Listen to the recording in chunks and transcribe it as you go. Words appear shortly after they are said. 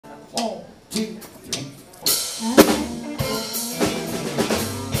2, 3,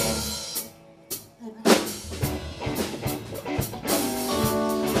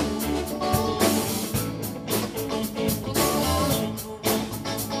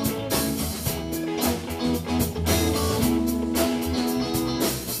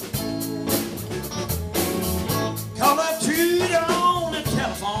 'Call up Trudy on the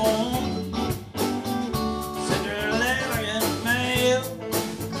telephone, send her a letter in the mail,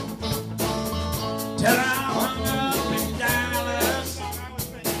 tell her I'm hung up in Dallas,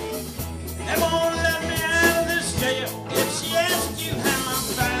 they won't let me out of this jail. If she asks you how I'm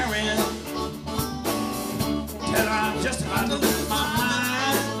faring, tell her I'm just about to lose my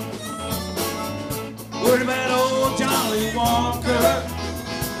mind, worried about old Johnny Walker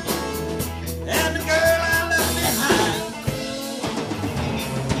and the girl I left behind.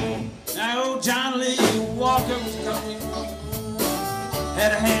 Now old John Lee Walker was coming,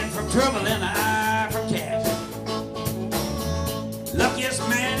 had a hand from trouble and an eye for cash. Luckiest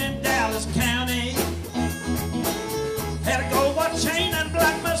man in Dallas County, had a gold watch chain and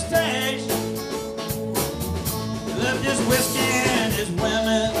black mustache. Loved his whiskey and his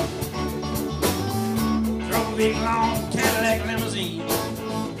women, drove a big long Cadillac limousine,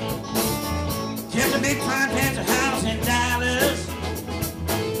 kept a big fine fancy house in Dallas,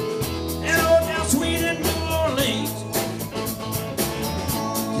 and old down sweet in New Orleans.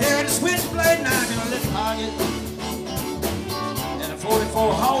 Carried a switchblade knife in a lip pocket, and a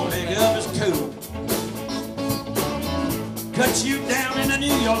 44 hole leg up his coat. Cut you down in a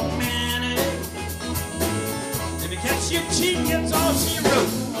New York Manny, if he catch you cheating, that's all she wrote.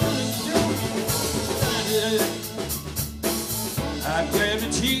 I grabbed a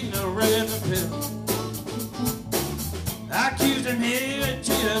cheating, a red pill. I accused him here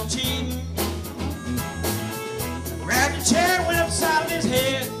of cheating. I grabbed a chair, went upside his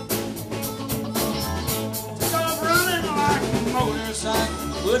head, took off running like a motorcycle.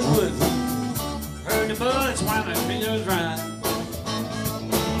 Wood. Heard the bullets while my fingers dry.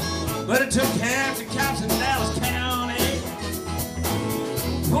 But it took half the cops in Dallas County,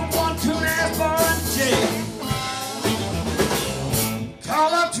 put one coon-ass boy in jail.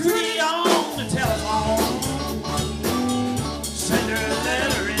 Call up Trudy on the telephone, send her a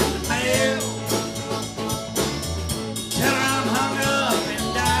letter in the mail, tell her I'm hung up in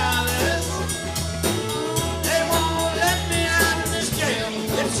Dallas, they won't let me out of this jail.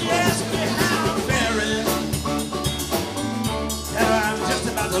 If she asks me how I'm faring, tell her I'm just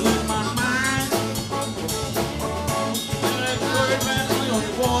about to lose my mind. That bird man,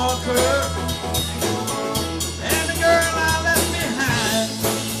 Johnny Walker